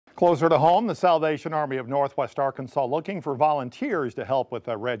Closer to home, the Salvation Army of Northwest Arkansas looking for volunteers to help with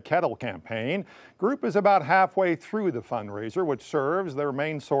the Red Kettle Campaign. Group is about halfway through the fundraiser, which serves their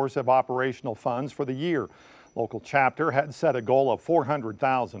main source of operational funds for the year. Local chapter had set a goal of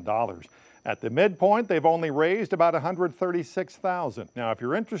 $400,000. At the midpoint, they've only raised about $136,000. Now, if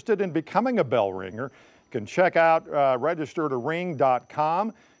you're interested in becoming a bell ringer, you can check out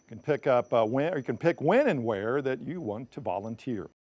registertoring.com. You can pick when and where that you want to volunteer.